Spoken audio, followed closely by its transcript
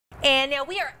And now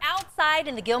we are outside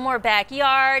in the Gilmore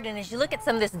backyard, and as you look at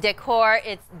some of this decor,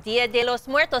 it's Dia de los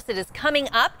Muertos. It is coming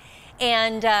up,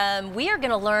 and we are going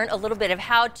to learn a little bit of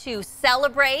how to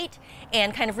celebrate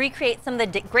and kind of recreate some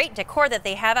of the great decor that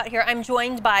they have out here. I'm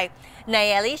joined by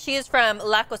Nayeli. She is from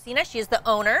La Cocina. She is the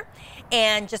owner.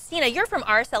 And Justina, you're from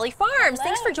Araceli Farms. Hello.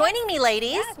 Thanks for joining me,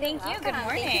 ladies. Yeah, thank you. Good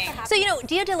morning. So, you know,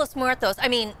 Dia de los Muertos, I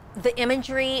mean, the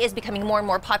imagery is becoming more and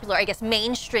more popular, I guess,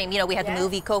 mainstream. You know, we had the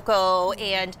movie Coco,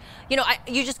 and, you know,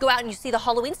 you just go out and you see the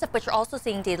Halloween stuff, but you're also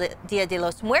seeing Dia de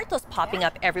los Muertos popping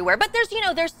up everywhere. But there's, you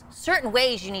know, there's certain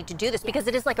ways you need to do this because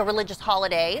it is like a religious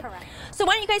holiday. Correct. So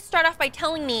why don't you guys start off by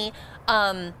telling me,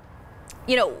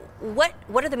 you know, what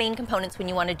are the main components when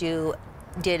you want to do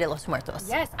Dia de los Muertos?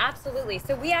 Yes, absolutely.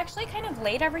 So we actually kind of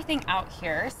laid everything out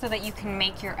here so that you can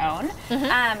make your own.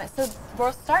 So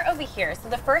we'll start over here. So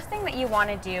the first thing that you want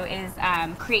to do is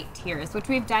create tiers, which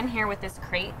we've done here with this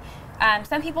crate.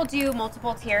 Some people do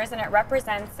multiple tiers, and it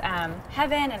represents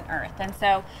heaven and earth. And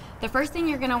so the first thing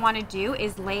you're going to want to do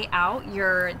is lay out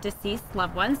your deceased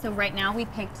loved one. So right now we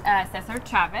picked Cesar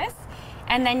Chavez,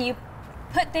 and then you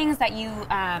put things that you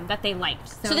that they liked.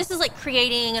 So this is like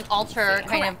creating an altar,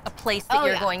 kind of a place that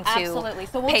you're going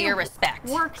to pay your respect.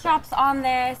 Workshops on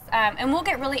this, and we'll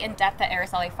get really in depth at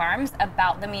Araceli Farms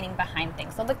about the meaning behind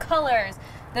things. So the colors,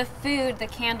 the food, the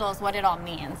candles, what it all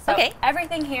means. So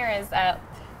everything here is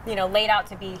you know, laid out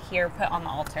to be here, put on the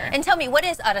altar. And tell me, what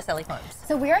is Araceli Farms?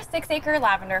 So we're a 6-acre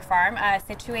lavender farm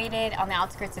situated on the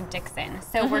outskirts of Dixon.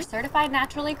 So we're certified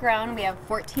naturally grown. We have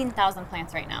 14,000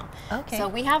 plants right now. Okay. So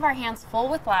we have our hands full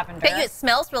with lavender. Bet you it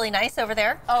smells really nice over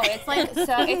there. Oh, it's like,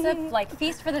 so it's a like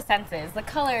feast for the senses. The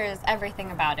colors,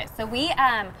 everything about it. So we,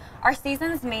 our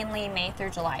season's mainly May through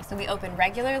July. So we open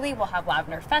regularly. We'll have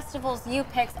lavender festivals,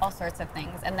 U-picks, all sorts of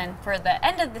things. And then for the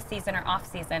end of the season or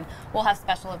off season, we'll have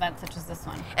special events such as this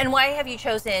one. And why have you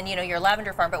chosen, you know, your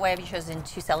lavender farm, but why have you chosen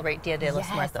to celebrate Dia de los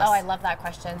Muertos? Oh, I love that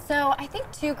question. So I think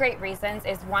two great reasons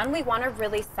is one, we want to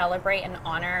really celebrate and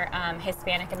honor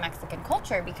Hispanic and Mexican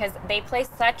culture because they play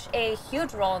such a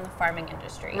huge role in the farming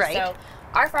industry. Right. So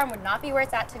our farm would not be where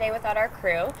it's at today without our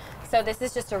crew. So this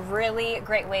is just a really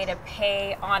great way to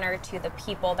pay honor to the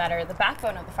people that are the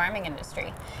backbone of the farming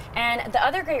industry. And the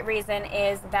other great reason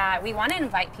is that we want to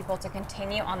invite people to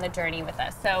continue on the journey with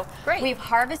us. So we've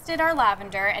harvested our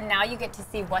lavender, and now you get to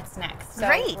see what's next. So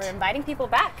we're inviting people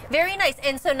back. Very nice.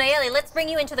 And so Nayeli, let's bring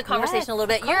you into the conversation a little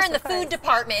bit. You're in the food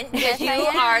department because you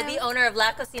are the owner of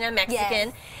La Cocina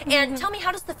Mexican. And tell me,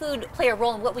 how does the food play a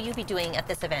role, and what will you be doing at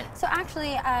this event? So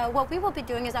actually, what we will be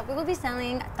doing is that we will be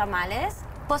selling tamales,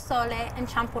 pozole, and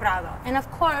champurrado, and of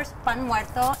course, pan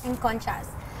muerto and conchas.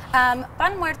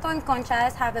 Pan muerto and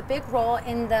conchas have a big role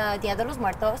in the Dia de los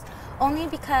Muertos, only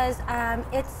because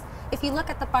if you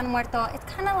look at the pan muerto, it's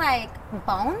kind of like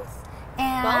bones.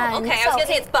 And I was going to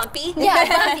say it's bumpy. Yeah,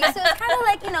 bumpy. So it's kind of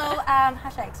like, you know, how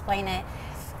should I explain it?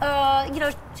 You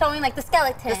know, showing like the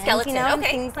skeleton, you know, and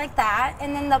things like that.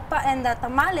 And then the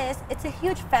tamales, it's a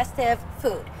huge festive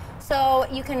food. So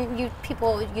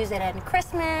people use it in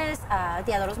Christmas,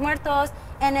 Dia de los Muertos,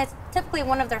 and it's typically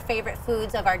one of their favorite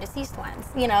foods of our deceased ones,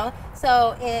 you know?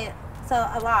 So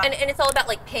a lot. And it's all about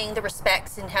like paying the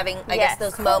respects and having, I guess,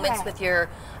 those moments with your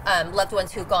loved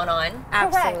ones who've gone on.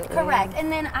 Absolutely. Correct.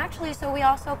 And then actually, so we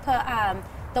also put,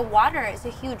 the water is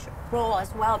a huge role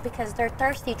as well because they're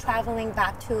thirsty traveling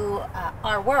back to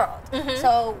our world.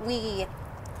 So we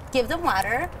give them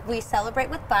water, we celebrate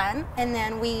with pan, and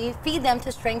then we feed them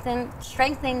to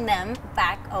strengthen them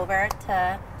back over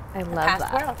to the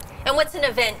past world. And what's an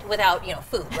event without, you know,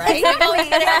 food, right? Exactly.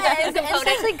 And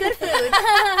especially good food.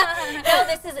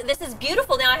 No, this is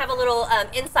beautiful. Now I have a little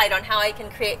insight on how I can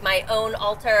create my own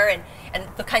altar and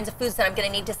the kinds of foods that I'm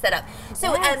going to need to set up.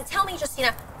 So tell me,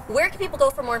 Justina, where can people go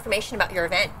for more information about your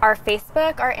event? Our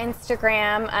Facebook, our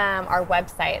Instagram, our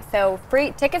website. So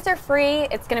tickets are free.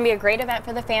 It's going to be a great event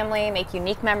for the family, make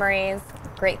unique memories,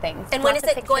 great things. And when is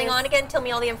it going on again? Tell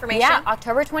me all the information. Yeah,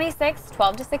 October 26th,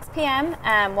 12 to 6 p.m.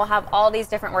 We'll have all these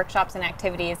different workshops and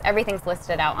activities. Everything's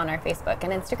listed out on our Facebook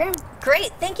and Instagram.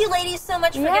 Great. Thank you, ladies, so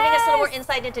much for giving us a little more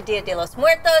insight into Dia de los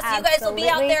Muertos. You guys will be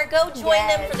out there. Go join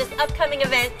them for this upcoming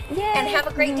event. And have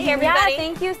a great day, everybody. Yeah,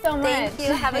 thank you so much. Thank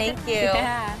you. Have a good day.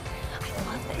 Yeah.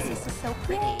 I love this. This is so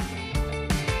pretty.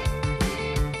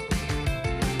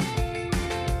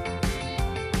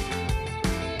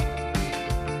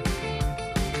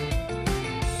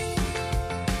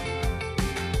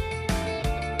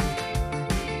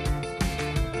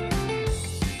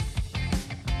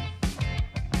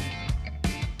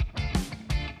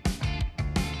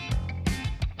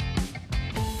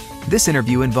 This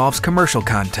interview involves commercial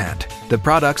content. The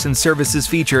products and services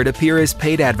featured appear as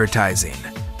paid advertising.